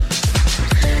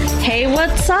Hey,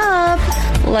 what's up?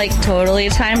 Like, totally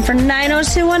time for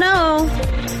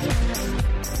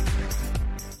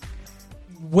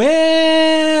 90210.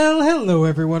 Well, hello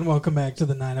everyone. Welcome back to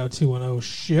the 90210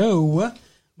 show.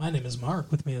 My name is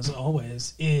Mark. With me, as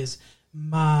always, is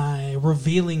my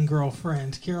revealing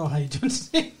girlfriend, Carol. How you doing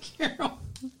today, Carol?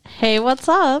 Hey, what's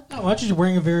up? Oh, watch you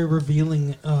wearing a very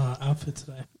revealing outfit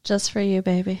today. Just for you,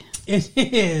 baby. It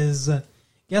is.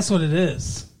 Guess what it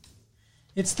is?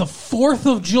 It's the 4th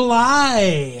of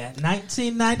July,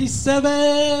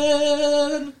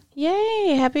 1997.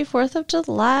 Yay, happy 4th of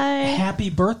July. Happy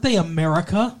birthday,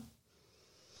 America.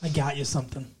 I got you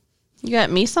something. You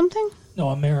got me something? No,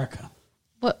 America.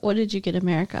 What did you get,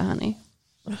 America, honey?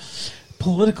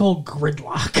 Political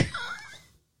gridlock.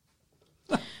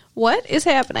 What is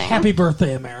happening? Happy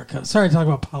birthday, America. Sorry to talk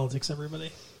about politics,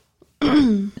 everybody.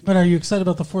 But are you excited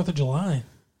about the 4th of July?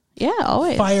 Yeah,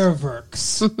 always.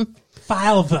 Fireworks.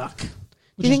 Firewerk.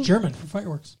 Which is German for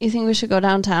fireworks. You think we should go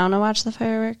downtown and watch the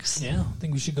fireworks? Yeah, I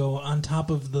think we should go on top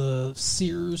of the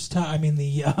Sears tower. I mean,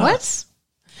 the... What?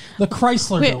 The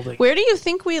Chrysler building. Where do you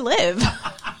think we live?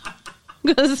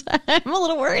 Because I'm a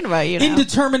little worried about you now.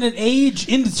 Indeterminate age,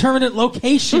 indeterminate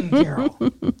location, Carol.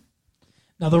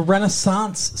 Now, the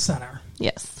Renaissance Center.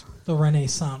 Yes. The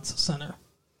Renaissance Center.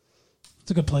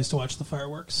 It's a good place to watch the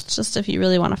fireworks. It's just if you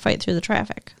really want to fight through the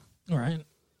traffic. All right.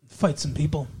 Fight some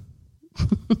people.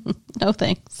 No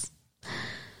thanks.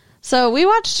 So we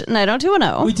watched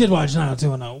 90210. We did watch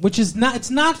 90210, which is not, it's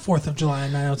not 4th of July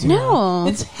on 90210. No.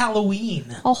 It's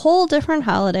Halloween. A whole different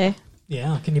holiday.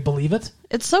 Yeah, can you believe it?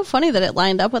 It's so funny that it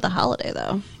lined up with a holiday,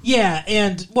 though. Yeah,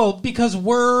 and, well, because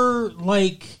we're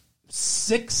like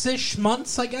 6-ish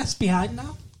months, I guess, behind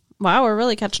now. Wow, we're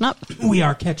really catching up. We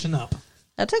are catching up.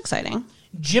 That's exciting.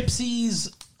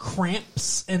 Gypsies,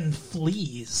 Cramps, and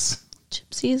Fleas.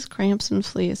 Gypsies, Cramps, and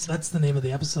Fleas. That's the name of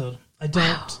the episode. I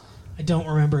don't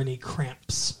remember any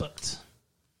cramps, but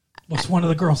was one of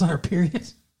the girls on her period?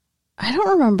 I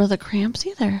don't remember the cramps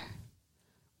either.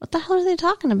 What the hell are they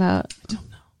talking about? I don't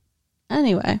know.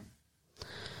 Anyway.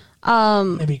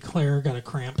 Maybe Claire got a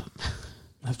cramp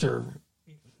after,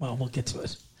 well, we'll get to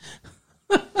it.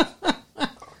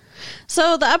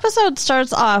 So the episode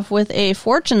starts off with a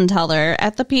fortune teller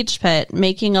at the Peach Pit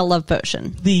making a love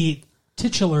potion. The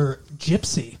titular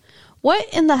gypsy. What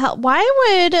in the hell? Why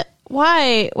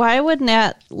would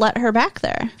Nat let her back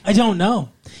there? I don't know.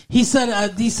 He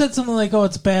said something like, "Oh,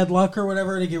 it's bad luck" or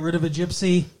whatever to get rid of a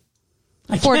gypsy.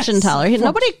 Fortune teller.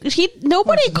 Nobody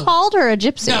called her a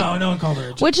gypsy. No one called her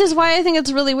a gypsy. Which is why I think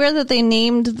it's really weird that they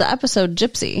named the episode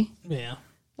Gypsy. Yeah.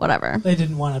 Whatever. They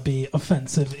didn't want to be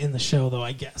offensive in the show, though,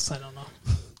 I guess. I don't know.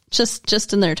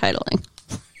 Just in their titling.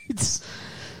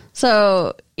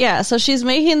 So she's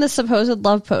making the supposed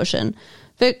love potion.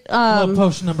 Love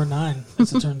potion number 9,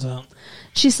 as it turns out.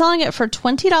 She's selling it for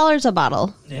 $20 a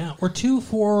bottle. Yeah, or 2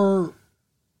 for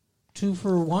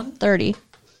 1? 30.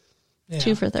 Yeah.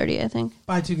 2 for 30, I think.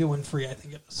 Buy 2, get 1 free, I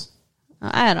think it was.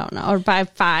 I don't know. Or buy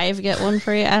 5, get 1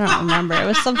 free. I don't remember. It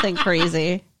was something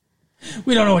crazy.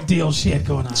 We don't know what deals she had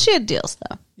going on. She had deals,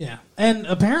 though. Yeah. And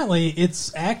apparently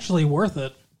it's actually worth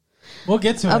it. We'll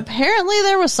get to it. Apparently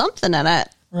there was something in it.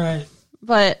 Right.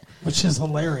 But which is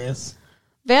hilarious.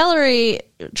 Valerie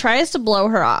tries to blow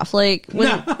her off. Like,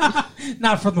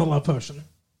 not from the love potion.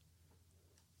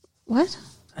 What?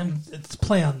 It's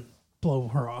play on blow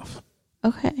her off.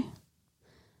 Okay.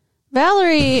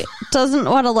 Valerie doesn't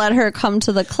want to let her come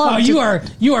to the club. Oh, you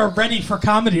are ready for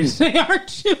comedy today,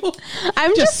 aren't you?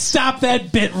 I'm just stop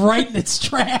that bit right in its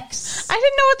tracks. I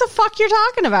didn't know what the fuck you're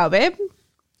talking about, babe.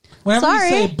 Whenever you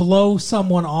say blow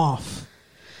someone off,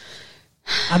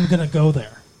 I'm gonna go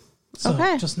there. So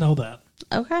just know that.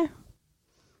 Okay.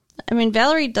 I mean,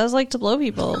 Valerie does like to blow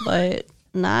people, but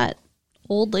not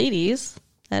old ladies.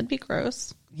 That'd be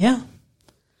gross. Yeah.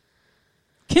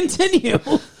 Continue.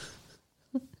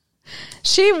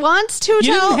 She wants to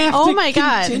tell. Oh my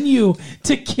god! Continue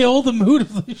to kill the mood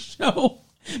of the show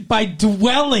by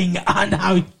dwelling on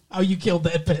how you killed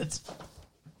that bit.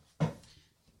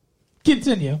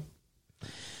 Continue.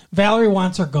 Valerie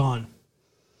wants her gone.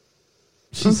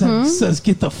 She says,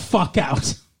 "Get the fuck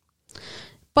out."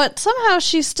 But somehow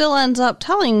she still ends up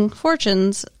telling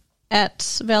fortunes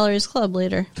at Valerie's club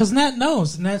later. Because Nat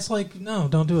knows, and Nat's like, "No,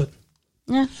 don't do it."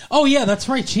 Yeah. Oh, yeah, that's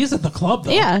right. She's at the club,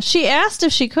 though. Yeah, she asked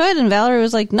if she could, and Valerie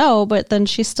was like, no, but then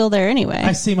she's still there anyway.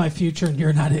 I see my future, and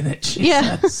you're not in it, she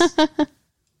says.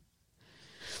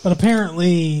 But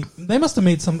apparently, they must have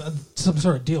made some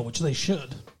sort of deal, which they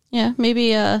should. Yeah,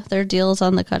 maybe their deal is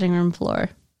on the cutting room floor.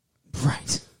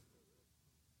 Right.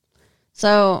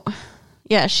 So,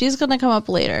 yeah, she's going to come up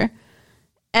later.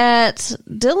 At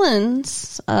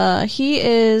Dylan's, he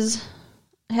is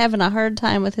having a hard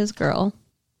time with his girl.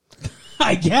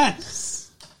 I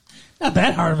guess. Not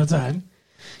that hard of a time.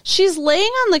 She's laying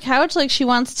on the couch like she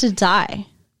wants to die.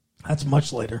 That's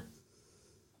much later.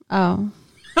 Oh.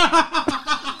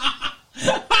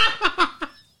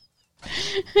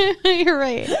 You're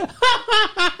right.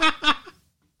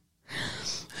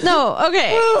 No,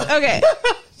 okay.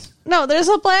 No, there's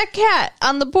a black cat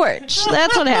on the porch.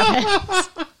 That's what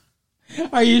happens.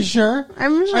 Are you sure?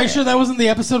 I'm sure. Are you sure that wasn't the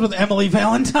episode with Emily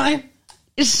Valentine?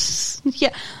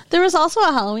 Yeah. There was also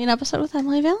a Halloween episode with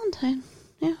Emily Valentine.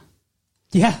 Yeah.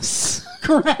 Yes,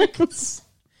 correct.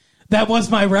 That was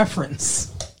my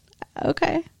reference.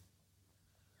 Okay.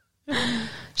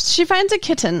 She finds a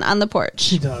kitten on the porch.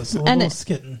 She does. A little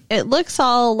skitten. It looks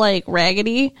all like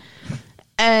raggedy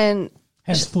and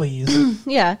has fleas.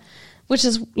 Yeah. Which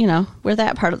is, where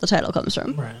that part of the title comes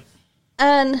from. Right.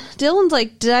 And Dylan's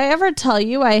like, did I ever tell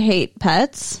you I hate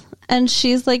pets? And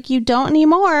she's like, you don't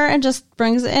anymore, and just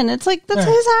brings it in. It's like, that's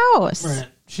his house. Right.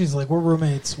 She's like, we're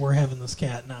roommates. We're having this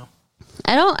cat now.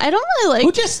 I don't really like...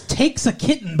 Who just takes a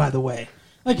kitten, by the way?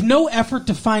 Like, no effort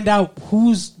to find out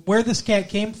where this cat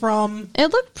came from.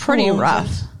 It looked pretty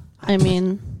rough. I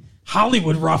mean...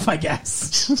 Hollywood rough, I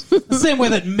guess. The same way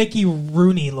that Mickey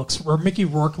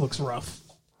Rourke looks rough.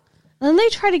 Then they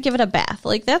try to give it a bath.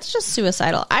 Like, that's just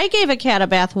suicidal. I gave a cat a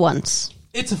bath once.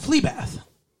 It's a flea bath.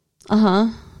 Uh-huh.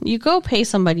 You go pay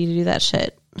somebody to do that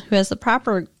shit who has the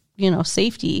proper,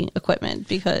 safety equipment,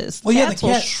 because cats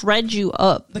will shred you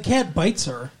up. The cat bites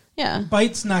her. Yeah.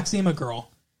 Bites Noxema girl.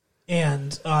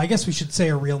 And I guess we should say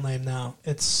her real name now.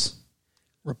 It's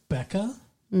Rebecca?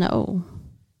 No.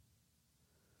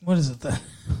 What is it then?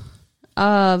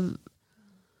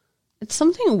 It's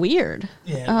something weird.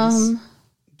 Yeah.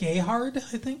 Gayhard,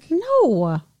 I think?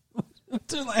 No.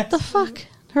 What's her last the fuck?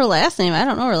 Her last name? I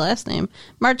don't know her last name.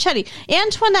 Marchetti.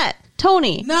 Antoinette.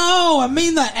 Tony. No, I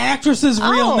mean the actress's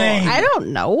real name. I don't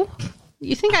know.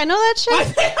 You think I know that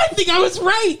shit? I think I was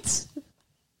right.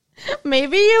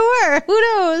 Maybe you were. Who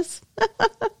knows?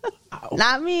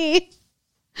 Not me.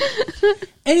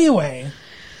 Anyway,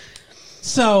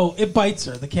 so it bites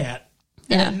her, the cat.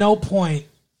 And at no point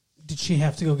did she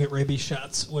have to go get rabies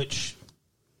shots, which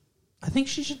I think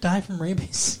she should die from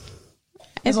rabies.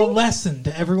 As a lesson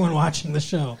to everyone watching the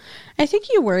show. I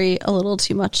think you worry a little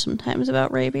too much sometimes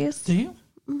about rabies. Do you?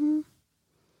 Mm-hmm.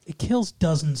 It kills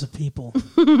dozens of people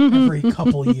every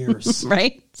couple years.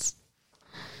 Right?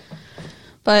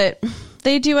 But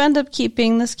they do end up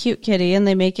keeping this cute kitty, and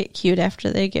they make it cute after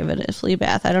they give it a flea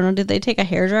bath. I don't know, did they take a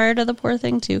hairdryer to the poor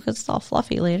thing too? Because it's all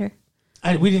fluffy later.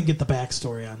 We didn't get the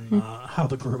backstory on how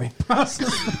the grooming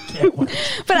process went.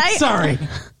 But Sorry.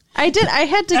 I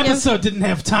had to episode didn't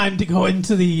have time to go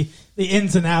into the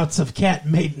ins and outs of cat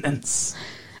maintenance.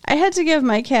 I had to give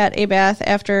my cat a bath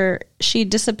after she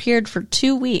disappeared for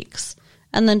 2 weeks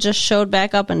and then just showed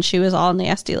back up, and she was all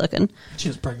nasty looking. She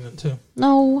was pregnant too.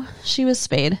 No, she was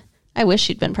spayed. I wish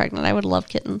she'd been pregnant. I would love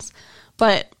kittens.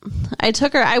 But I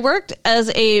took her. I worked as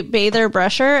a bather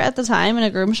brusher at the time in a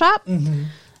groom shop. Mm-hmm.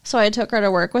 So I took her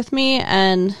to work with me,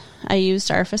 and I used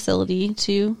our facility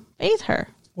to bathe her.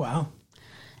 Wow.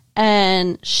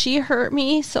 And she hurt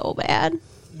me so bad.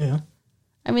 Yeah.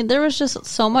 I mean, there was just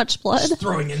so much blood. Just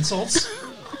throwing insults.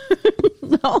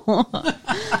 No.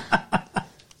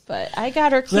 But I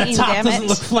got her clean, that top damn doesn't it.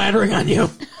 look flattering on you.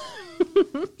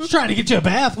 Just trying to get you a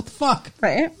bath. What the fuck?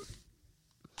 Right.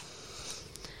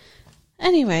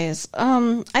 Anyways,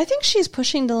 I think she's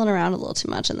pushing Dylan around a little too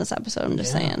much in this episode. I'm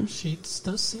just saying. She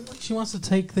does seem like she wants to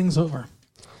take things over.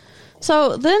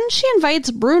 So then she invites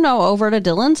Bruno over to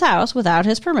Dylan's house without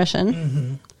his permission.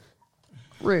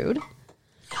 Mm-hmm. Rude.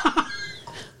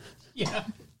 Yeah.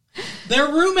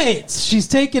 They're roommates. She's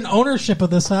taken ownership of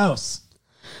this house.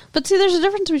 But see, there's a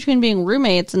difference between being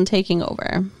roommates and taking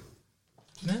over.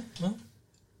 Yeah, well,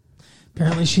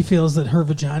 apparently she feels that her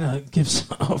vagina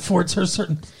affords her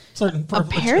certain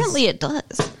privileges. Apparently it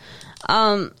does.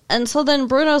 And so then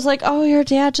Bruno's like, oh, your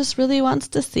dad just really wants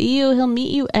to see you. He'll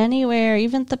meet you anywhere,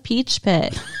 even at the Peach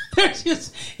Pit.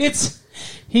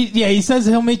 He says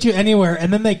he'll meet you anywhere,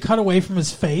 and then they cut away from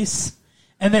his face,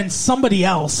 and then somebody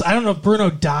else, I don't know if Bruno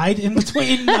died in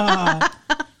between,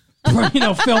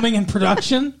 filming and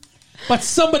production, but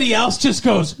somebody else just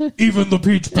goes, even the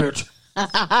Peach Pit.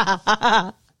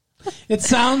 It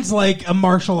sounds like a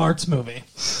martial arts movie.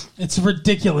 It's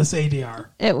ridiculous ADR.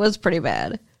 It was pretty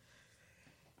bad.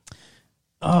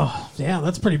 Oh, yeah,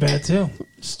 that's pretty bad, too.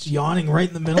 Just yawning right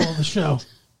in the middle of the show.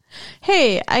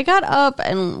 Hey, I got up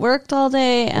and worked all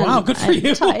day. And wow, good for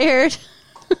you. Tired.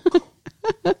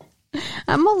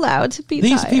 I'm allowed to be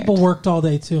These tired. people worked all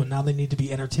day, too, and now they need to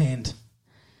be entertained.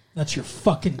 That's your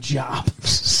fucking job.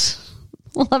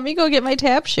 Well, let me go get my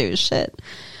tap shoes. Shit.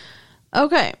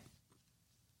 Okay.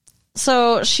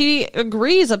 So she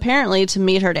agrees, apparently, to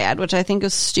meet her dad, which I think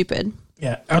is stupid.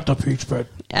 Yeah, at the beach bed.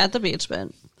 At the beach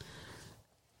bed.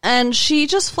 And she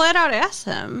just flat out asks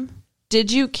him,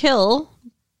 did you kill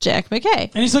Jack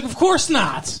McKay? And he's like, of course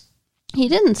not. He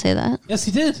didn't say that. Yes,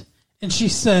 he did. And she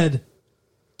said,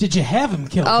 did you have him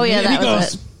killed? Oh, yeah, and that he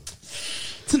was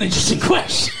goes, it's an interesting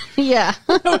question. Yeah.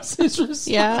 That was his response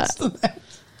Yeah. to that.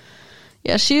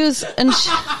 Yeah, she was... And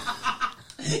she,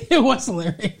 It was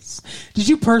hilarious. Did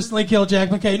you personally kill Jack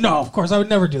McKay? No, of course, I would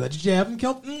never do that. Did you have him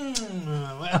killed?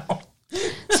 Well,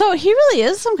 so he really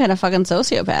is some kind of fucking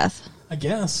sociopath. I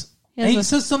guess. He And has he a-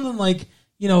 says something like,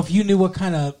 if you knew what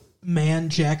kind of man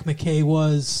Jack McKay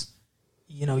was,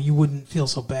 you wouldn't feel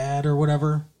so bad or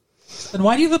whatever. Then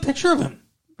why do you have a picture of him?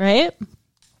 Right?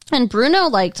 And Bruno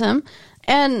liked him.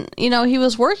 And, he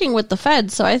was working with the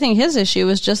feds, so I think his issue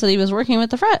was just that he was working with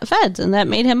the feds, and that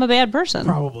made him a bad person.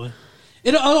 Probably.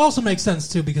 It also makes sense,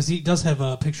 too, because he does have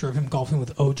a picture of him golfing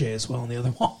with OJ as well on the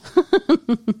other wall.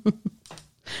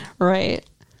 Right.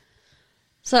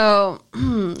 So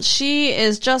she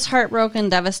is just heartbroken,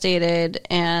 devastated,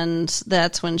 and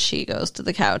that's when she goes to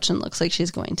the couch and looks like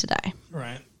she's going to die.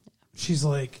 Right. She's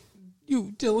like,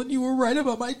 Dylan, you were right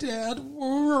about my dad.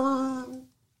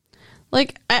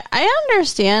 Like, I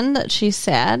understand that she's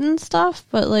sad and stuff,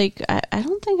 but, like, I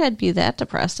don't think I'd be that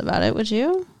depressed about it, would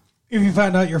you? If you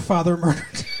found out your father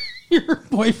murdered your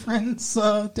boyfriend's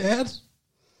dad,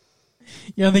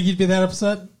 you don't think you'd be that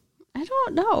upset? I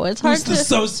don't know. It's hard Who's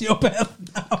the to... sociopath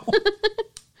now?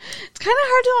 It's kind of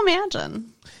hard to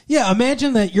imagine. Yeah,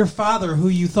 imagine that your father, who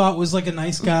you thought was like a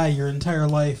nice guy your entire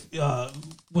life,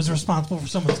 was responsible for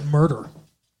someone's murder.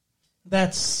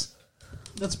 That's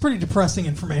pretty depressing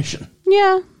information.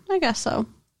 Yeah, I guess so.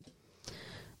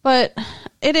 But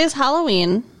it is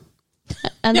Halloween,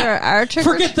 and Yeah, there are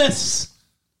forget this.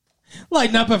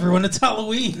 Lighten up, everyone. It's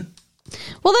Halloween.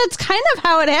 Well, that's kind of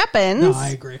how it happens. No, I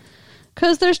agree.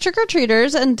 Because there's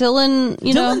trick-or-treaters, and Dylan,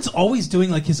 Dylan's always doing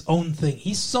like his own thing.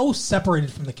 He's so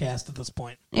separated from the cast at this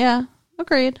point. Yeah,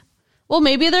 agreed. Well,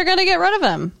 maybe they're going to get rid of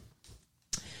him.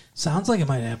 Sounds like it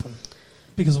might happen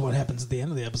because of what happens at the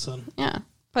end of the episode. Yeah,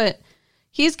 but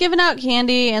he's giving out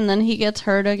candy, and then he gets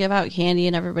her to give out candy,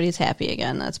 and everybody's happy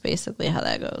again. That's basically how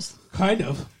that goes. Kind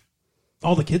of.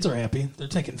 All the kids are happy. They're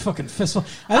taking fucking fistfuls.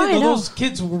 I I think know. those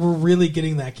kids were really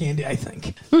getting that candy, I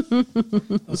think.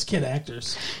 Those kid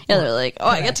actors. Yeah, they're like, oh,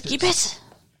 I Kid get to keep actors. it.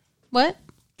 What?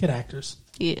 Kid actors.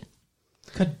 Yeah.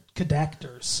 Kid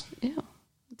actors. Ew.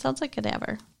 It sounds like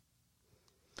cadaver.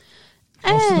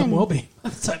 Most of them And will be. By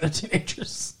the time they're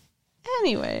teenagers.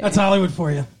 anyway. That's Hollywood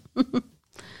for you.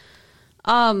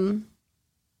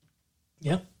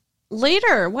 Yep.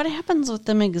 Later, what happens with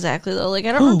them exactly, though? Like,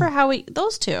 I don't Who? remember how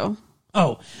those two.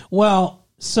 Oh, well,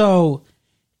 so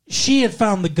she had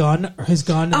found his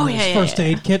gun in his first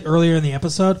aid kit earlier in the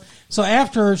episode. So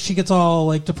after she gets all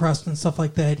like depressed and stuff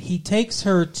like that, he takes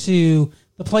her to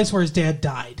the place where his dad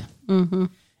died. Mm-hmm.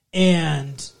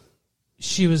 And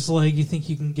she was like, you think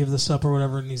you can give this up or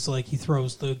whatever? And he's like, he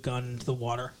throws the gun into the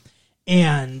water.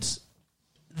 And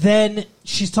then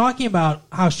she's talking about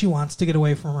how she wants to get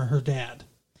away from her dad.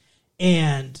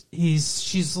 And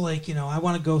she's like, I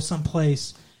want to go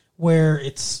someplace where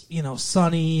it's,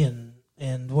 sunny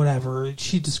and whatever.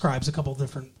 She describes a couple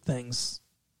different things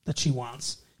that she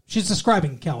wants. She's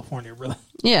describing California, really,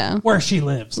 Yeah. where she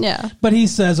lives. Yeah. But he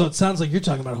says, it sounds like you're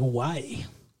talking about Hawaii.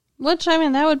 Which, I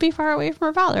mean, that would be far away from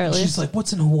her father, at And least. she's like,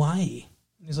 what's in Hawaii?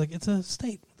 And he's like, it's a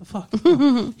state. What the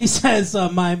fuck? He says,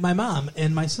 my mom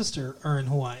and my sister are in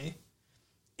Hawaii.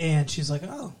 And she's like,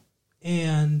 oh.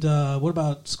 And what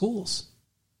about schools?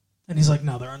 And he's like,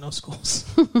 no, there are no schools.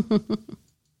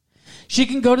 She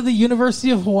can go to the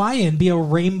University of Hawaii and be a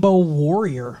rainbow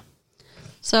warrior.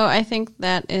 So I think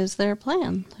that is their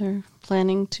plan. They're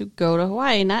planning to go to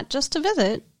Hawaii, not just to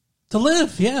visit. To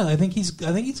live, yeah. I think he's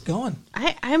going.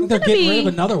 I'm They're going to getting rid of be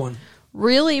another one.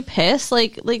 really pissed.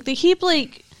 Like they keep,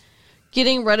 like,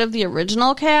 getting rid of the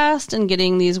original cast and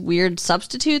getting these weird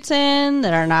substitutes in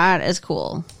that are not as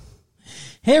cool.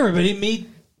 Hey, everybody, meet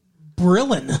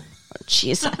Brillin.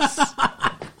 Jesus.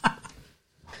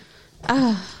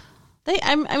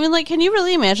 I mean, like, can you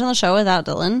really imagine the show without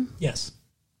Dylan? Yes.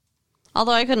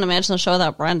 Although I couldn't imagine the show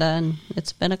without Brenda, and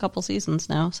it's been a couple seasons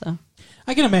now, so.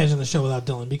 I can imagine the show without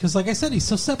Dylan because, like I said, he's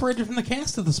so separated from the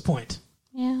cast at this point.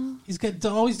 Yeah. He's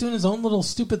always doing his own little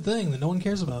stupid thing that no one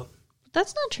cares about.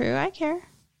 That's not true. I care.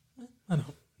 I know.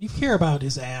 You care about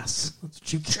his ass. That's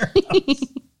what you care about.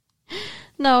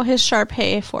 No, his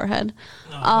Sharpay forehead.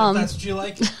 No, that's what you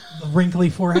like? The wrinkly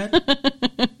forehead?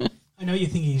 I know you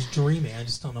think he's dreamy. I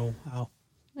just don't know how.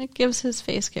 It gives his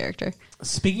face character.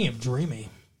 Speaking of dreamy,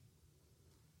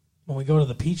 when we go to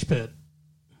the Peach Pit,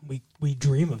 we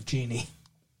dream of Jeannie.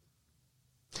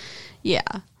 Yeah.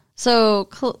 So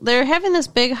they're having this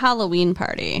big Halloween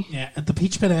party. Yeah, at the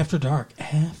Peach Pit after dark.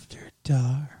 After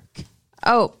dark.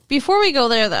 Oh, before we go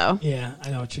there, though. Yeah, I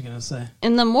know what you're going to say.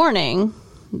 In the morning,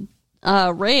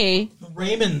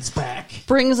 Raymond's back.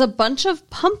 brings a bunch of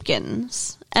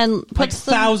pumpkins and puts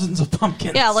them, thousands of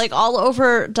pumpkins. Yeah, like all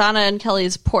over Donna and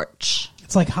Kelly's porch.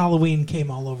 It's like Halloween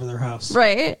came all over their house.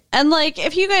 Right. And like,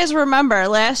 if you guys remember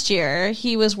last year,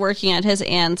 he was working at his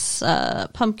aunt's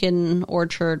pumpkin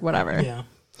orchard, whatever. Yeah.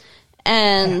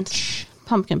 And Patch.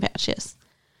 pumpkin patch, yes.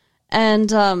 And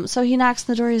so he knocks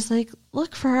on the door. He's like,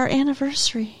 look for our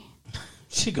anniversary.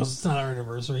 She goes, it's not our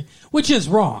anniversary. Which is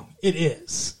wrong. It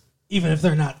is. Even if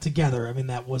they're not together. I mean,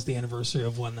 that was the anniversary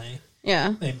of when they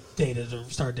dated or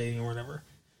started dating or whatever.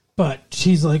 But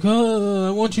she's like, oh,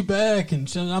 I want you back.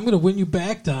 And I'm going to win you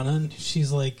back, Donna. And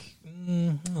she's like,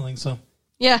 I don't think so.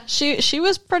 Yeah, she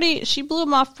was pretty, she blew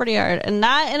him off pretty hard. And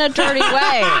not in a dirty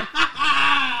way.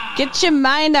 Get your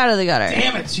mind out of the gutter.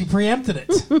 Damn it, she preempted it.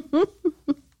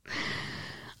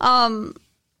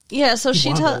 Yeah, so she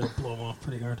wanted her to blow him off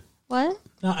pretty hard. What?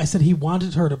 No, I said he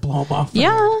wanted her to blow him off.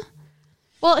 Yeah. Hard.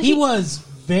 Well, he was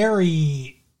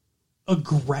very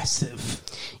aggressive.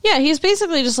 Yeah, he's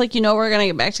basically just like, we're going to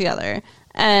get back together.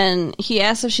 And he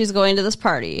asks if she's going to this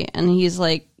party. And he's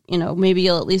like, maybe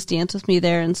you'll at least dance with me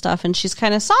there and stuff. And she's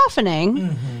kind of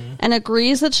softening and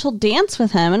agrees that she'll dance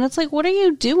with him. And it's like, what are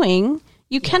you doing?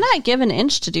 You cannot give an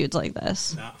inch to dudes like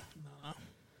this. No.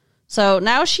 So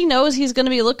now she knows he's going to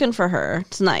be looking for her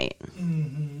tonight.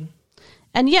 Mm-hmm.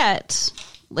 And yet,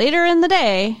 later in the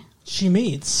day... she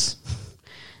meets...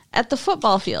 at the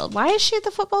football field. Why is she at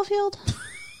the football field?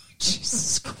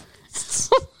 Jesus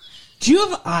Christ. Do you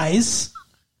have eyes?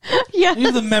 Yes. You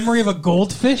have the memory of a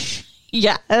goldfish?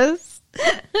 Yes.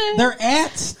 They're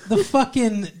at the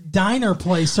fucking diner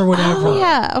place or whatever. Oh,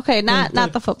 yeah. Okay, not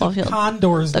the football field.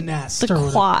 Condor's Nest. The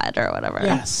or quad or whatever.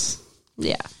 Yes.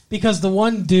 Yeah. Because the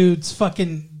one dude's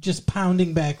fucking just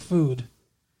pounding back food.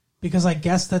 Because I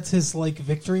guess that's his, like,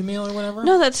 victory meal or whatever?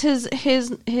 No, that's his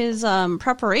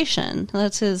preparation.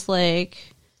 That's his,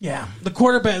 like... Yeah. The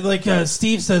quarterback, like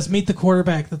Steve says, meet the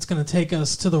quarterback that's going to take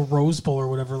us to the Rose Bowl or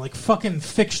whatever. Like, fucking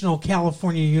fictional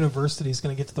California University is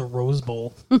going to get to the Rose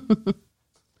Bowl.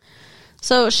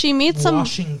 So she meets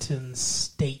Washington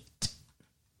State.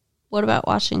 What about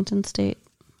Washington State?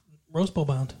 Rose Bowl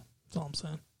bound. That's all I'm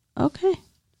saying. Okay.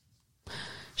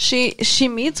 She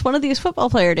meets one of these football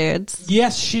player dudes.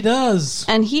 Yes, she does.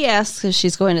 And he asks if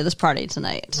she's going to this party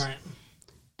tonight. Right.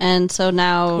 And so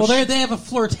now... well, they have a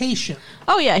flirtation.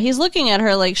 Oh, yeah. He's looking at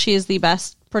her like she's the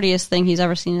best, prettiest thing he's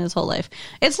ever seen in his whole life.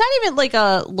 It's not even like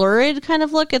a lurid kind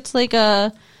of look. It's like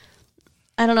a...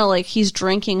 I don't know, like he's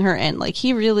drinking her in. Like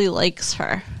he really likes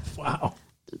her. Wow.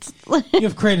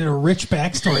 You've created a rich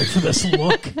backstory for this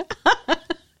look.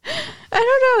 I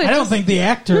don't know. I don't think the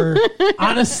actor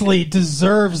honestly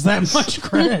deserves that much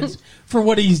credit for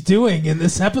what he's doing in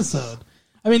this episode.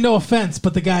 I mean, no offense,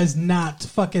 but the guy's not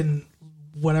fucking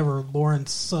whatever,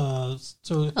 Laurence...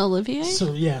 Olivier?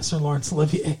 Sir Laurence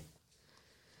Olivier.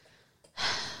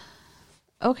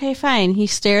 Okay, fine. He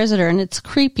stares at her and it's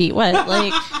creepy. What?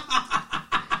 Like...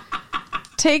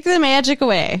 take the magic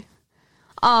away.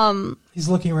 He's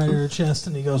looking right at her chest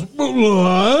and he goes...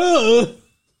 Whoa.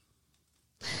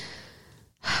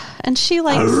 And she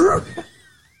likes...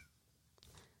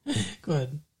 Go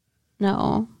ahead.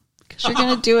 No, because you're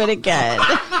going to do it again.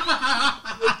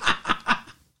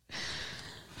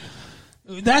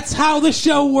 That's how the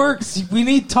show works. We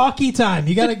need talkie time.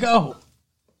 You got to go.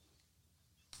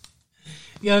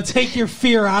 You got to take your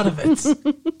fear out of it.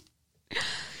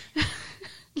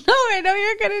 No, I know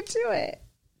you're going to do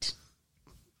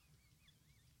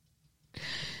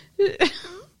it.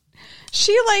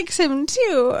 She likes him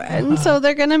too, and so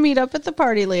they're going to meet up at the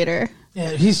party later.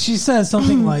 Yeah, she says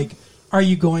something like, are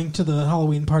you going to the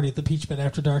Halloween party at the Peach Pit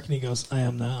after dark? And he goes, I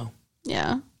am now.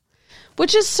 Yeah.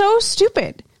 Which is so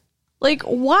stupid. Like,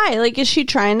 why? Like, is she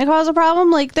trying to cause a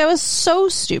problem? Like, that was so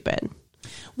stupid.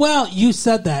 Well, you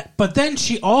said that, but then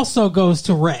she also goes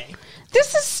to Ray.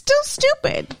 This is still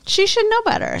stupid. She should know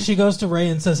better. She goes to Ray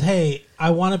and says, hey,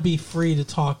 I want to be free to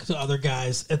talk to other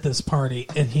guys at this party.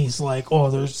 And he's like, oh,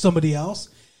 there's somebody else?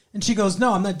 And she goes,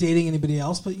 no, I'm not dating anybody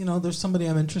else, but, there's somebody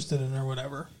I'm interested in or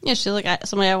whatever. Yeah, she's like,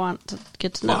 somebody I want to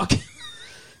get to know. Fuck.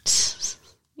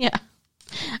 Yeah.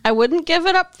 I wouldn't give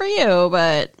it up for you,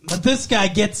 but... But this guy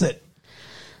gets it.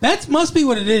 That must be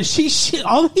what it is. She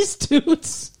all these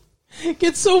dudes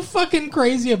get so fucking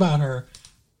crazy about her.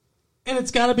 And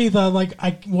it's got to be the,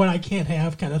 like, what I can't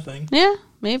have kind of thing. Yeah,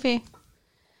 maybe.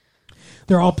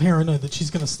 They're all paranoid that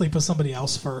she's going to sleep with somebody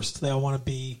else first. They all want to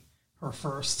be her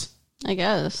first. I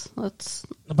guess. That's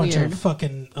a bunch weird. of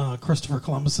fucking Christopher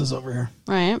Columbuses over here.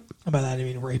 Right. By that I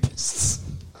mean rapists.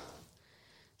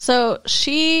 So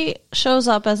she shows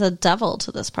up as a devil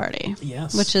to this party.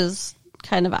 Yes. Which is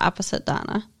kind of opposite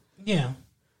Donna. Yeah.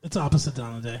 It's opposite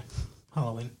Donna Day.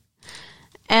 Halloween.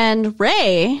 And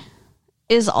Ray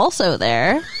is also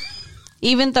there.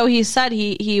 Even though he said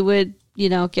he would,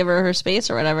 give her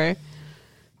space or whatever.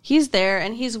 He's there,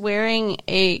 and he's wearing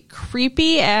a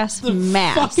creepy-ass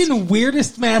mask. Fucking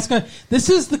weirdest mask. This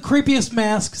is the creepiest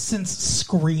mask since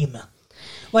Scream.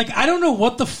 Like, I don't know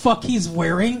what the fuck he's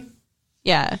wearing.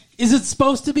 Yeah. Is it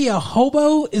supposed to be a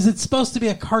hobo? Is it supposed to be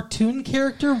a cartoon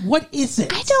character? What is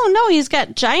it? I don't know. He's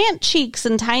got giant cheeks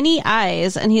and tiny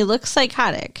eyes, and he looks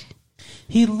psychotic.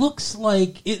 He looks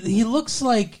like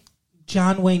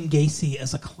John Wayne Gacy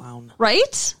as a clown.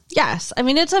 Right? Yes. I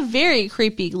mean, it's a very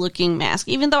creepy looking mask,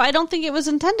 even though I don't think it was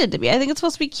intended to be. I think it's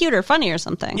supposed to be cute or funny or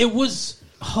something. It was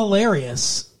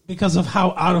hilarious because of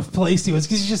how out of place he was,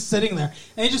 because he's just sitting there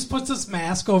and he just puts this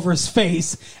mask over his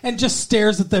face and just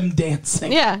stares at them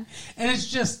dancing. Yeah. And it's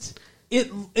just,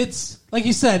 it's like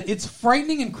you said, it's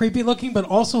frightening and creepy looking, but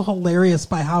also hilarious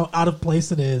by how out of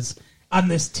place it is on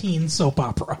this teen soap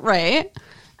opera. Right.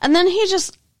 And then he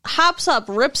just hops up,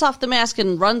 rips off the mask,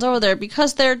 and runs over there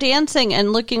because they're dancing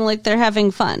and looking like they're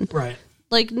having fun. Right.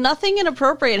 Like, nothing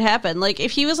inappropriate happened. Like,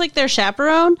 if he was like their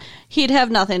chaperone, he'd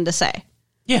have nothing to say.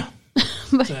 Yeah.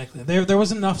 Exactly. There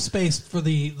was enough space for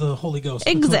the Holy Ghost.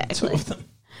 Exactly. Between the two of them.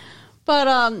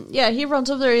 But yeah, he runs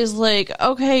over there. He's like,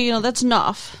 okay, that's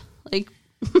enough. Like,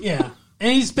 yeah,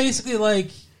 and he's basically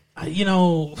like,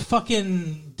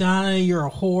 fucking Donna, you're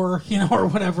a whore, or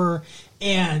whatever.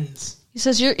 And he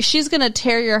says she's gonna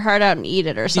tear your heart out and eat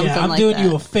it or something. Yeah, I'm like doing that.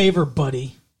 you a favor,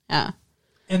 buddy. Yeah.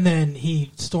 And then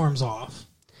he storms off,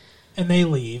 and they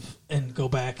leave and go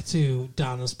back to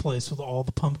Donna's place with all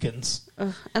the pumpkins.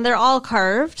 And they're all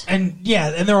carved. And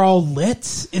they're all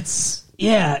lit. It's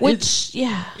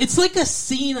like a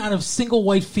scene out of Single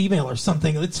White Female or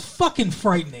something. It's fucking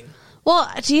frightening. Well,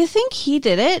 do you think he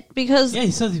did it? Because yeah,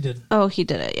 he says he did. Oh, he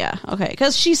did it. Yeah, okay.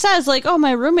 Because she says like, "Oh,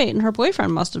 my roommate and her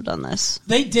boyfriend must have done this."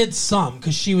 They did some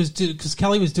because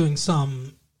Kelly was doing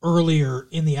some earlier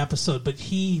in the episode, but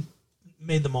he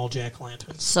made them all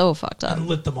jack-o'-lanterns. So fucked up. And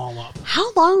lit them all up.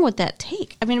 How long would that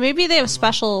take? I mean, maybe they have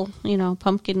special,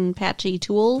 pumpkin patchy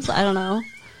tools. I don't know.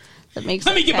 That makes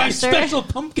Let me get faster. my special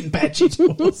pumpkin patchy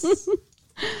tools.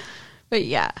 But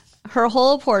yeah, her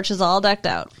whole porch is all decked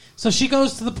out. So she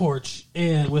goes to the porch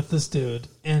with this dude,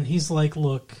 and he's like,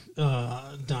 look,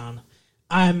 Don,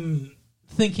 I'm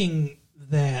thinking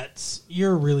that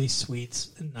you're really sweet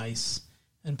and nice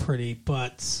and pretty,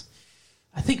 but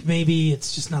I think maybe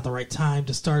it's just not the right time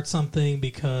to start something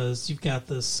because you've got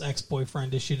this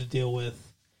ex-boyfriend issue to deal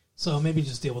with. So maybe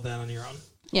just deal with that on your own.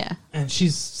 Yeah. And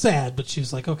she's sad, but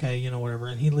she's like, okay, whatever.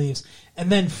 And he leaves. And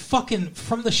then fucking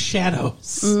from the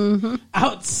shadows,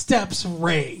 out steps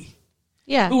Ray.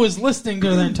 Yeah. Who was listening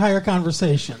to their entire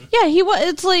conversation. Yeah,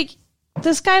 it's like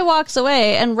this guy walks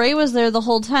away and Ray was there the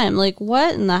whole time. Like,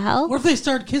 what in the hell? What if they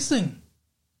started kissing?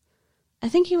 I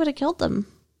think he would have killed them.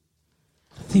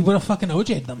 He would have fucking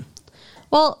OJ'd them.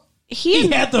 Well, he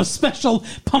had those special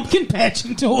pumpkin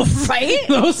patching tools. Right?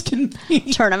 Those can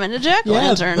be... Turn them into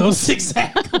jack-o'-lanterns. Yeah, those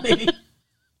exactly.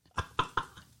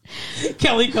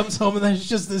 Kelly comes home and there's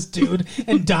just this dude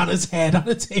and Donna's head on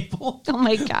a table. Oh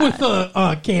my God. With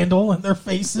a candle in their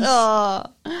faces. Oh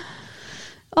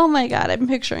my God, I'm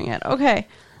picturing it. Okay.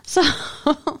 So,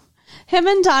 him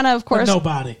and Donna, of course... But no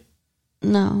body.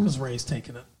 No. Because Ray's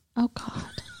taking it. Oh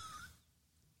God.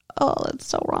 Oh, that's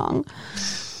so wrong.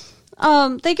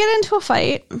 They get into a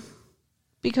fight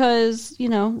because,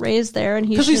 Ray's there and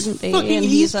he shouldn't be. And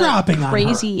he's a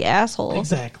crazy asshole.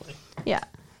 Exactly. Yeah.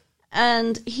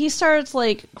 And he starts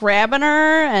like grabbing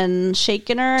her and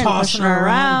shaking her and pushing her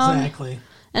around. Exactly.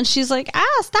 And she's like,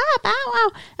 stop, ow,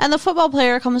 ow. And the football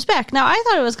player comes back. Now, I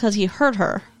thought it was because he hurt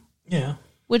her. Yeah.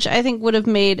 Which I think would have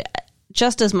made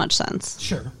just as much sense.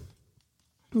 Sure.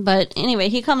 But anyway,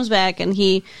 he comes back and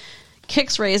he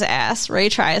kicks Ray's ass. Ray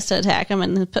tries to attack him,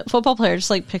 and the football player just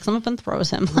like picks him up and throws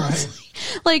him. Right.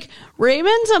 Like,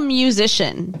 Raymond's a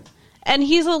musician, and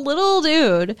he's a little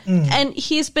dude, and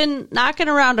he's been knocking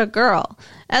around a girl.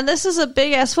 And this is a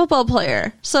big ass football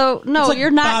player. So no, like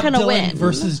you're not going to win.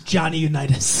 Versus Johnny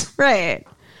Unitas. Right.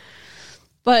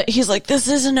 But he's like, this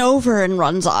isn't over, and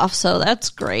runs off. So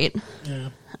that's great. Yeah.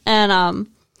 And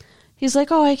he's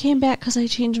like, oh, I came back because I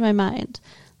changed my mind.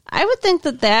 I would think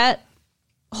that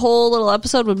whole little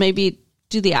episode would maybe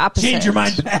do the opposite. Change your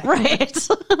mind back. Right.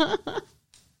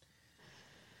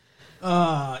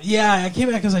 Yeah, I came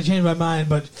back because I changed my mind,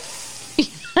 but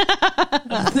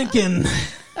I'm thinking...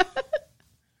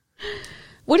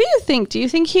 What do you think? Do you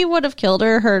think he would have killed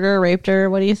her, hurt her, raped her?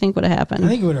 What do you think would have happened? I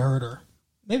think he would have hurt her.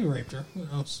 Maybe raped her. Who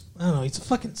knows? I don't know. He's a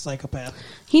fucking psychopath.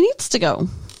 He needs to go.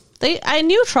 I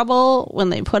knew trouble when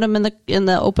they put him in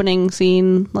the opening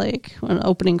scene, like when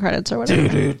opening credits or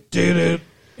whatever. Dude.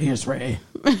 Here's Ray.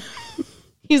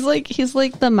 He's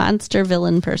like the monster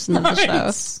villain person of the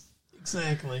show.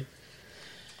 Exactly.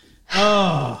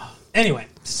 Oh. Anyway,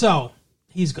 so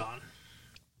he's gone.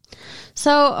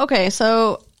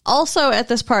 So also at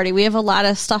this party we have a lot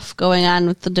of stuff going on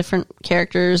with the different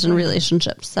characters and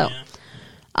relationships. So,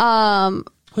 who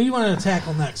do you want to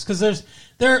tackle next? Because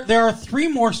there are 3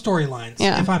 more storylines,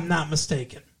 if I'm not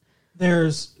mistaken.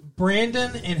 There's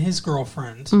Brandon and his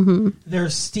girlfriend. Mm-hmm.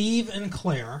 There's Steve and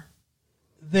Claire.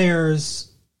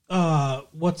 There's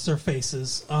what's their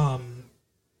faces?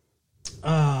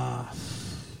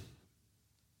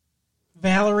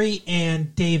 Valerie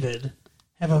and David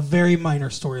have a very minor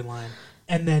storyline.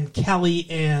 And then Kelly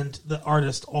and the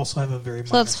artist also have a very minor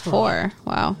storyline. So that's 4.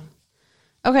 Wow.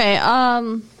 Okay,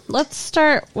 let's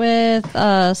start with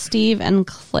Steve and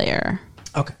Claire.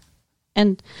 Okay.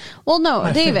 And, well, no,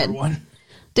 My David. favorite one.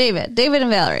 David and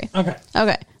Valerie.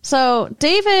 Okay. So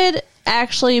David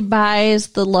actually buys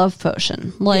the love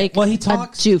potion, like he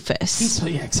talks, a doofus.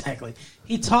 Yeah, exactly.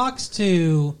 He talks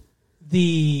to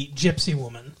the gypsy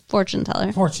woman. Fortune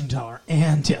teller.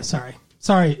 And,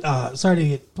 sorry to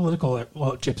get political.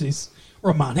 Well, gypsies.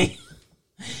 Romani.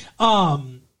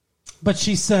 But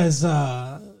she says,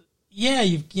 you're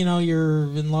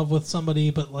in love with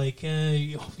somebody, but like,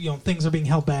 things are being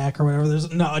held back or whatever. There's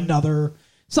another,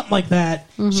 something like that.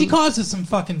 Mm-hmm. She causes some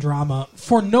fucking drama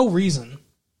for no reason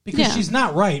because she's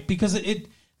not right. Because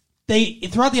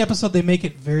throughout the episode, they make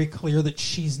it very clear that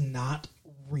she's not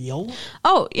real.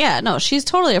 Oh, yeah. No, she's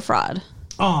totally a fraud.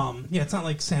 It's not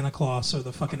like Santa Claus or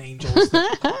the fucking angels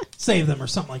that save them or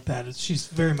something like that. She's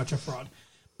very much a fraud.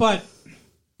 But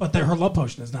her love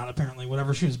potion is not, apparently.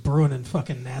 Whatever she was brewing in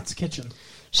fucking Nat's kitchen.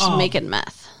 She's making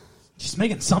meth. She's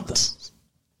making something.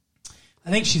 I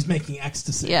think she's making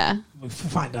ecstasy. Yeah. We'll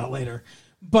find out later.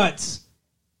 But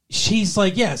she's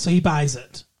like, so he buys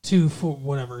it. For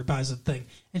whatever. He buys the thing.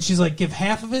 And she's like, give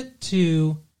half of it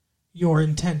to your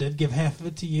intended. Give half of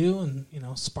it to you. And,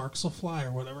 sparks will fly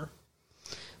or whatever.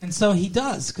 And so he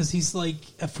does, because he's like,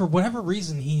 for whatever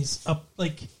reason, he's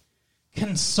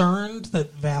concerned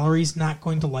that Valerie's not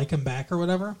going to like him back or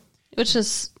whatever. Which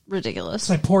is ridiculous.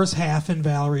 So he pours half in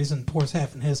Valerie's and pours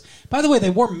half in his. By the way,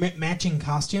 they wore matching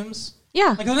costumes.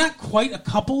 Yeah. Like, they're not quite a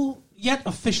couple yet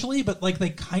officially, but like they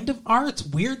kind of are. It's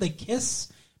weird. They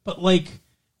kiss, but like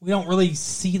we don't really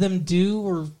see them do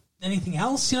or anything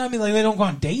else. You know what I mean? Like they don't go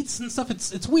on dates and stuff.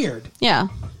 It's weird. Yeah.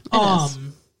 It is.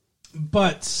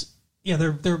 But yeah,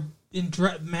 they're in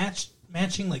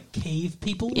matching like cave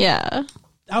people. Yeah.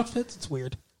 Outfits. It's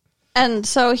weird. And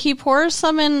so he pours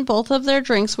some in both of their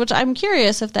drinks, which I'm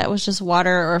curious if that was just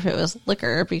water or if it was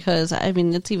liquor, because I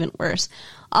mean it's even worse.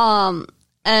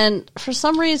 And for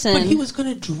some reason, but he was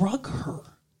going to drug her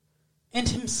and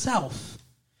himself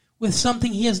with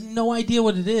something he has no idea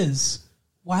what it is.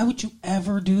 Why would you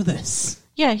ever do this?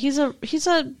 Yeah, he's a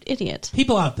idiot.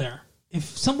 People out there, if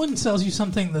someone sells you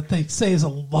something that they say is a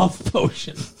love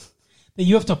potion that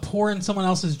you have to pour in someone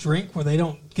else's drink where they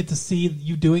don't get to see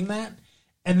you doing that,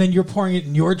 and then you're pouring it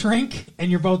in your drink and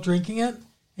you're both drinking it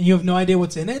and you have no idea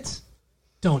what's in it,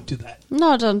 don't do that.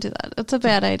 No, don't do that. It's a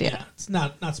bad idea. Yeah, it's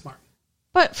not smart.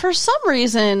 But for some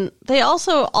reason, they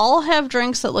also all have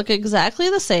drinks that look exactly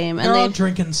the same. They're all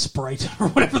drinking Sprite or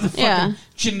whatever the fucking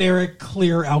generic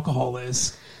clear alcohol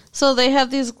is. So they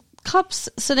have these cups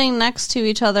sitting next to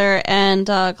each other, and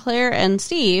Claire and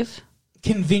Steve...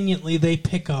 Conveniently, they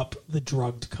pick up the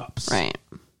drugged cups. Right.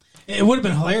 It would have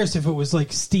been hilarious if it was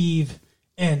like Steve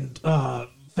and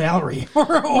Valerie.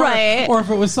 or if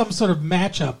it was some sort of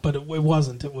matchup, but it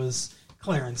wasn't. It was...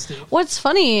 Claire and Steve. What's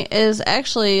funny is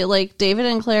actually, like, David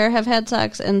and Claire have had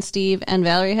sex, and Steve and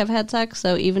Valerie have had sex,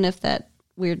 so even if that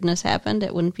weirdness happened,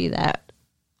 it wouldn't be that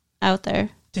out there.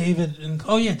 David and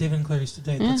Claire used to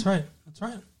date. Yeah. That's right.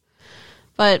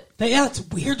 But... it's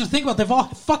weird to think about. They've all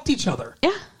fucked each other.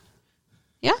 Yeah.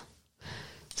 Yeah.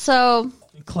 So...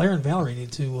 Claire and Valerie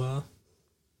need to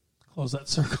close that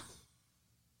circle,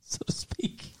 so to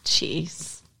speak.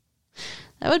 Jeez.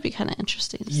 That would be kind of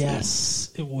interesting to see.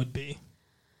 Yes, it would be.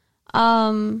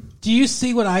 Do you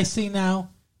see what I see now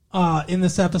in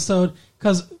this episode?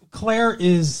 Because Claire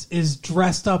is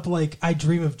dressed up like I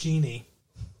Dream of Jeannie.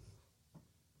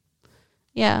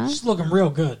 Yeah. She's looking real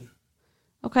good.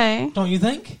 Okay. Don't you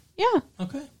think? Yeah.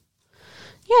 Okay.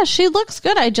 Yeah, she looks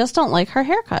good. I just don't like her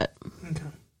haircut. Okay.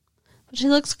 But she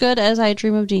looks good as I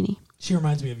Dream of Jeannie. She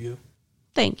reminds me of you.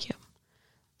 Thank you.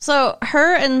 So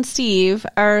her and Steve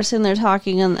are sitting there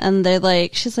talking, and they're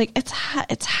like, she's like, it's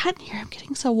hot in here. I'm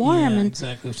getting so warm. Yeah, and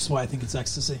exactly. Which is why I think it's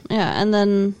ecstasy. yeah, and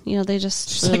then, they just...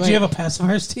 She's like, do you have a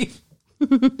pacifier, Steve?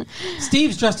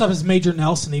 Steve's dressed up as Major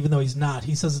Nelson, even though he's not.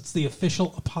 He says it's the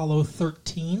official Apollo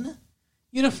 13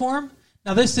 uniform.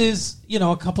 Now, this is,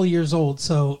 a couple of years old,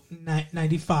 so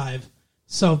 95.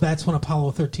 So that's when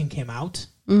Apollo 13 came out.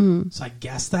 Mm-hmm. So I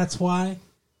guess that's why.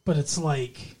 But it's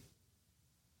like...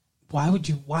 Why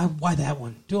that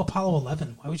one? Do Apollo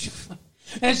 11. Why would you?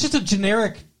 And it's just a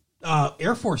generic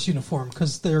Air Force uniform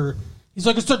because he's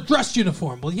like, it's a dress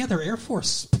uniform. Well, yeah, they're Air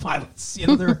Force pilots.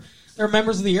 They're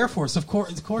members of the Air Force. Of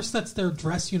course, that's their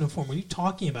dress uniform. What are you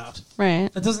talking about? Right.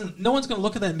 No one's going to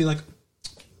look at that and be like,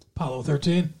 Apollo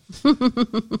 13.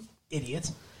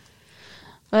 Idiot.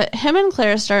 But him and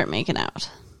Claire start making out.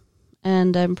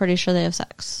 And I'm pretty sure they have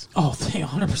sex. Oh, they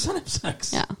 100% have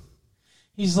sex. Yeah.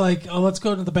 He's like, oh, let's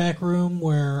go to the back room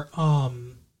where,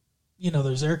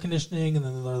 there's air conditioning, and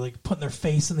then they're like putting their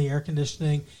face in the air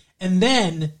conditioning. And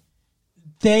then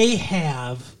they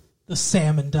have the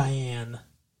Sam and Diane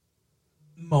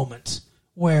moment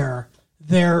where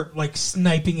they're like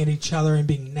sniping at each other and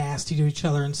being nasty to each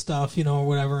other and stuff, or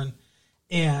whatever.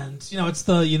 And it's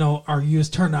the, are you as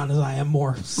turned on as I am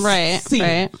more? Right, scene.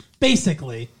 right.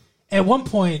 Basically, at one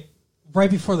point, right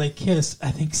before they kiss,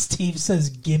 I think Steve says,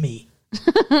 gimme.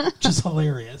 Which is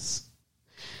hilarious.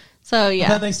 So, yeah.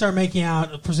 Then they start making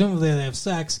out. Presumably they have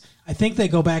sex. I think they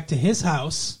go back to his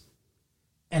house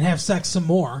and have sex some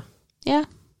more. Yeah.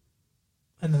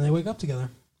 And then they wake up together.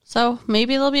 So,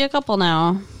 maybe they'll be a couple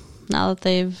now that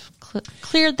they've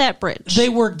cleared that bridge. They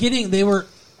were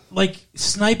like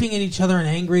sniping at each other and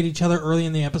angry at each other early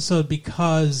in the episode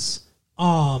because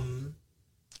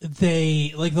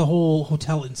they, like the whole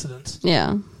hotel incident.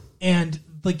 Yeah. And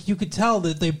like you could tell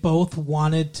that they both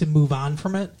wanted to move on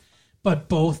from it, but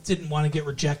both didn't want to get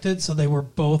rejected. So they were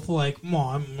both like,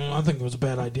 "Mom, I think it was a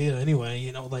bad idea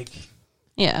anyway."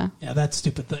 Yeah, that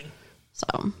stupid thing. So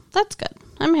that's good.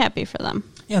 I'm happy for them.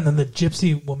 Yeah, and then the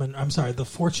gypsy woman, the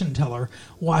fortune teller,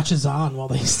 watches on while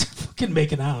they start fucking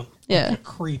making out. Yeah, like a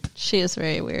creep. She is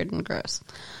very weird and gross.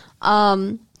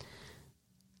 Then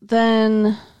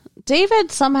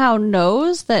David somehow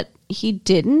knows that he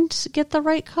didn't get the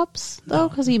right cups, though,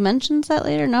 because he mentions that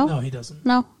later. No, he doesn't.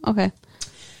 No? Okay.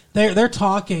 They're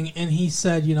talking, and he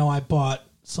said, I bought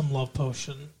some love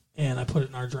potion, and I put it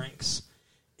in our drinks.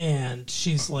 And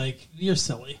she's like, you're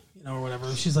silly, or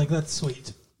whatever. She's like, that's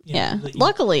sweet.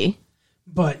 Luckily.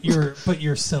 But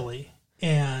you're silly.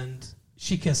 And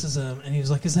she kisses him, and he's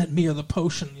like, is that me or the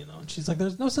potion? And she's like,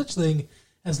 there's no such thing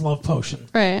as love potion.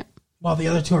 Right. While the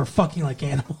other two are fucking like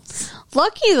animals.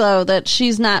 Lucky, though, that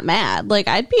she's not mad. Like,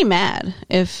 I'd be mad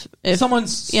if someone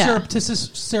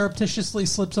surreptitiously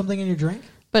slipped something in your drink.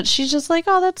 But she's just like,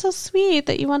 oh, that's so sweet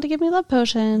that you want to give me love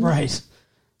potion. Right.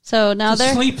 So now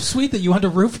they're... sweet that you want to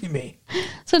roofie me.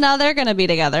 So now they're going to be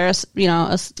together,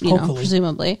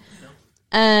 presumably. Yeah.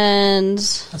 And...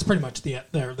 That's pretty much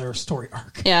their story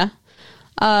arc. Yeah.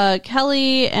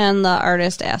 Kelly and the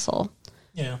artist asshole.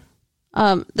 Yeah.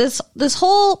 This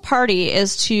whole party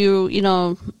is to,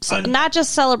 not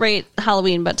just celebrate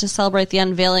Halloween, but to celebrate the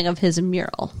unveiling of his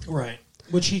mural. Right.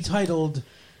 Which he titled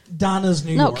Donna's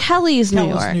New York. No, Kelly's New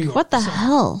York. What the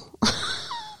hell?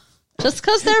 Just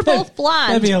because they're both blonde.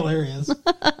 That'd be hilarious.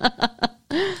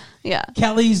 Yeah.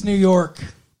 Kelly's New York.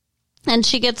 And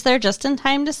she gets there just in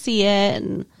time to see it.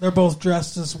 And they're both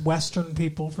dressed as Western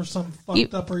people for some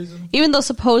fucked up reason. Even though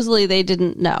supposedly they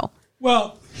didn't know.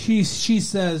 Well, she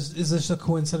says, is this a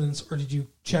coincidence or did you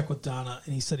check with Donna?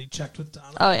 And he said he checked with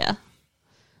Donna. Oh, yeah.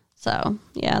 So,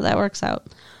 yeah, that works out.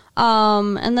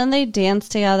 And then they dance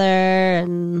together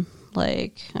and,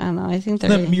 I don't know, I think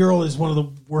the mural is one of the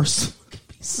worst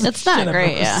pieces It's not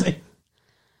great, yeah. Seen.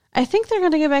 I think they're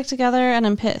going to get back together and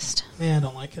I'm pissed. Yeah, I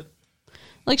don't like it.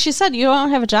 Like she said, you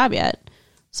don't have a job yet.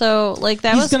 So,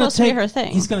 that was supposed to be her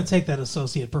thing. He's going to take that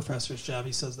associate professor's job.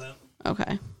 He says that.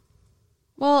 Okay.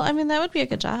 Well, I mean, that would be a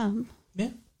good job. Yeah.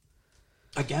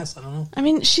 I guess. I don't know. I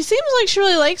mean, she seems like she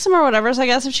really likes him or whatever, so I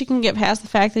guess if she can get past the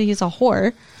fact that he's a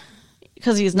whore,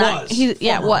 because he's not.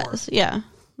 Was. Yeah.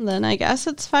 Then I guess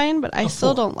it's fine, but I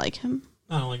still don't like him.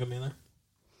 I don't like him either.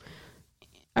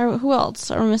 Or who else?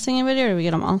 Are we missing anybody or did we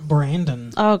get them all?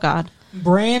 Brandon. Oh, God.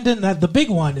 Brandon, the big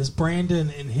one is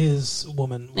Brandon and his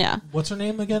woman. Yeah. What's her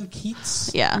name again?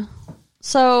 Keats? Yeah.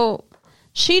 So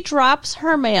she drops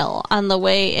her mail on the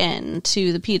way in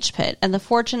to the Peach Pit, and the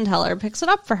fortune teller picks it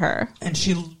up for her. And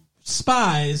she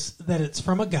spies that it's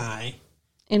from a guy.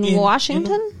 In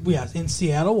Washington? In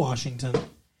Seattle, Washington.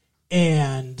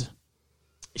 And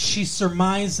she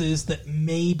surmises that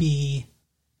maybe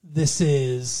this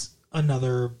is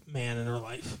another man in her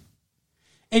life.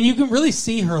 And you can really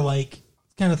see her, like,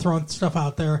 kind of throwing stuff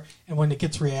out there, and when it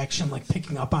gets reaction, like,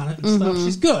 picking up on it and stuff.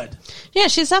 She's good. Yeah,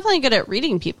 she's definitely good at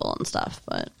reading people and stuff,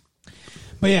 but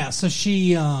yeah, so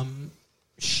she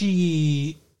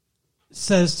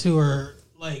says to her,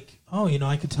 like, oh,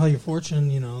 I could tell your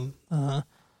fortune,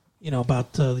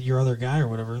 about your other guy or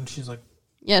whatever. And she's like,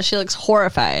 yeah, she looks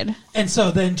horrified. And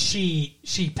so then she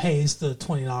pays the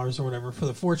 $20 or whatever for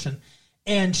the fortune.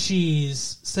 And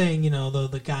she's saying,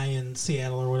 the guy in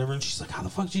Seattle or whatever. And she's like, how the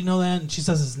fuck do you know that? And she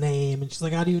says his name. And she's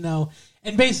like, how do you know?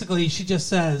 And basically she just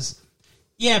says,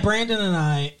 yeah, Brandon and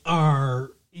I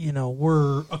are,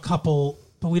 we're a couple,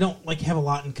 but we don't, like, have a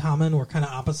lot in common. We're kind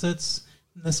of opposites.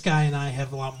 And this guy and I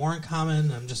have a lot more in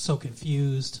common. I'm just so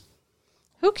confused.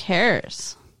 Who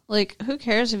cares? Like, who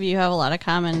cares if you have a lot of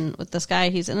common with this guy?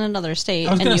 He's in another state.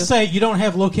 I was going to say, you don't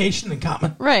have location in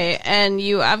common. Right. And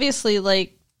you obviously,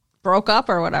 like, broke up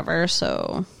or whatever,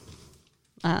 so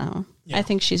I don't know. Yeah. I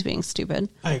think she's being stupid.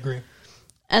 I agree.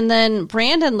 And then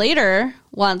Brandon later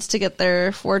wants to get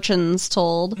their fortunes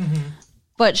told,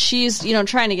 but she's,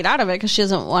 trying to get out of it because she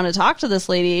doesn't want to talk to this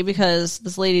lady because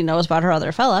this lady knows about her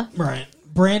other fella. Right.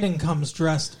 Brandon comes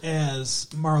dressed as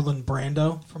Marlon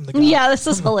Brando from the Yeah, this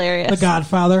is hilarious. The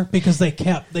Godfather, because they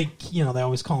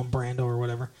always call him Brando or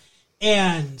whatever.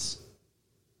 And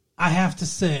I have to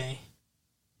say,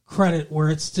 credit where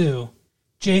it's due,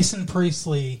 Jason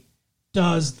Priestley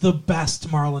does the best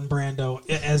Marlon Brando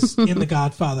as in The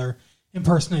Godfather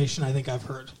impersonation I think I've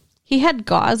heard. He had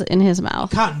gauze in his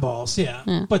mouth. Cotton balls,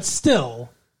 yeah. But still,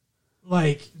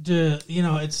 like,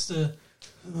 it's the,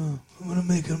 I'm going to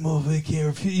make a movie,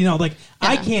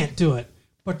 I can't do it.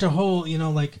 But the whole, he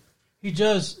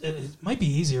does, it might be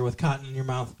easier with cotton in your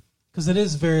mouth, because it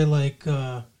is very, like,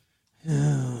 like,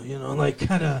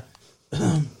 kind of,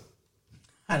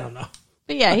 I don't know.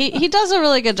 But yeah, he does a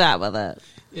really good job with it.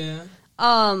 Yeah.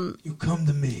 You come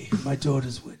to me. My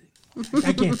daughter's wedding.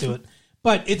 I can't do it.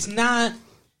 But it's not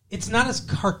as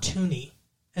cartoony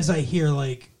as I hear,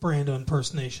 like, Brando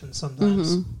impersonation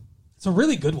sometimes. It's a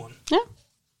really good one. Yeah.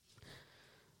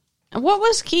 And what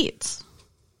was Keats?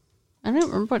 I don't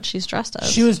remember what she's dressed as.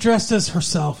 She was dressed as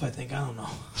herself, I think. I don't know.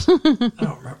 I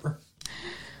don't remember.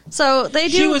 So they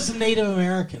do. She was Native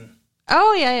American.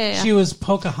 Oh, yeah. She was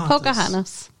Pocahontas.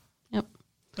 Pocahontas. Yep.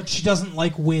 But she doesn't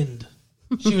like wind.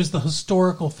 She was the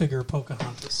historical figure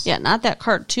Pocahontas. Yeah, not that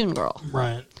cartoon girl.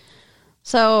 Right.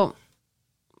 So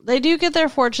they do get their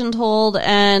fortune told,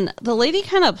 and the lady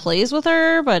kind of plays with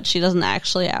her, but she doesn't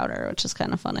actually out her, which is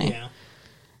kind of funny. Yeah.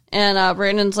 And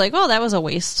Brandon's like, oh, that was a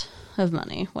waste of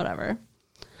money, whatever.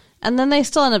 And then they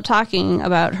still end up talking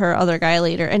about her other guy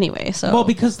later anyway. So, well,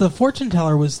 because the fortune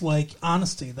teller was like,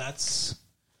 honesty, that's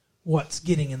what's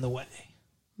getting in the way.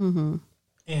 Mm-hmm.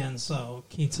 And so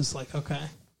Keats is like, okay,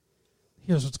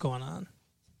 here's what's going on.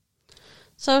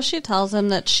 So she tells him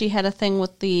that she had a thing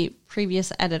with the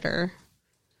previous editor.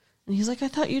 And he's like, I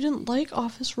thought you didn't like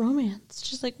Office Romance.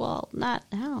 She's like, well, not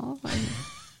now.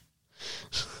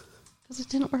 Because it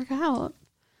didn't work out.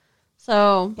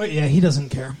 So, but yeah, he doesn't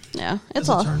care. Yeah, it's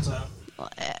all. It turns out,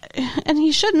 and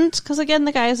he shouldn't, because again,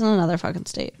 the guy's in another fucking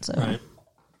state. So, right.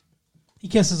 He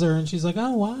kisses her, and she's like,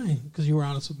 "Oh, why? Because you were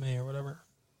honest with me, or whatever."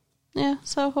 Yeah.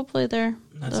 So hopefully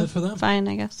that's it for them. Fine,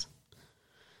 I guess.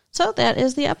 So that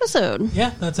is the episode.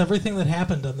 Yeah, that's everything that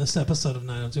happened on this episode of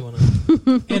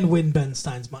 90210, and win Ben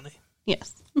Stein's money.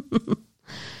 Yes.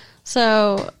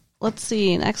 So let's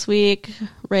see. Next week,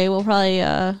 Ray will probably,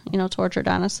 torture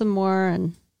Donna some more,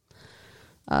 and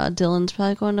Dylan's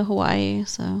probably going to Hawaii.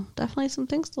 So definitely some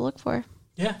things to look for.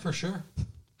 Yeah, for sure.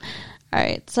 All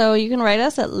right. So you can write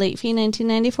us at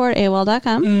latefee1994 at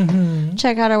AOL.com. Mm-hmm.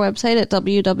 Check out our website at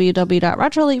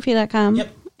www.retrolatefee.com.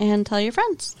 Yep. And tell your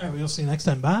friends. All right, we'll see you next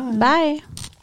time. Bye. Bye.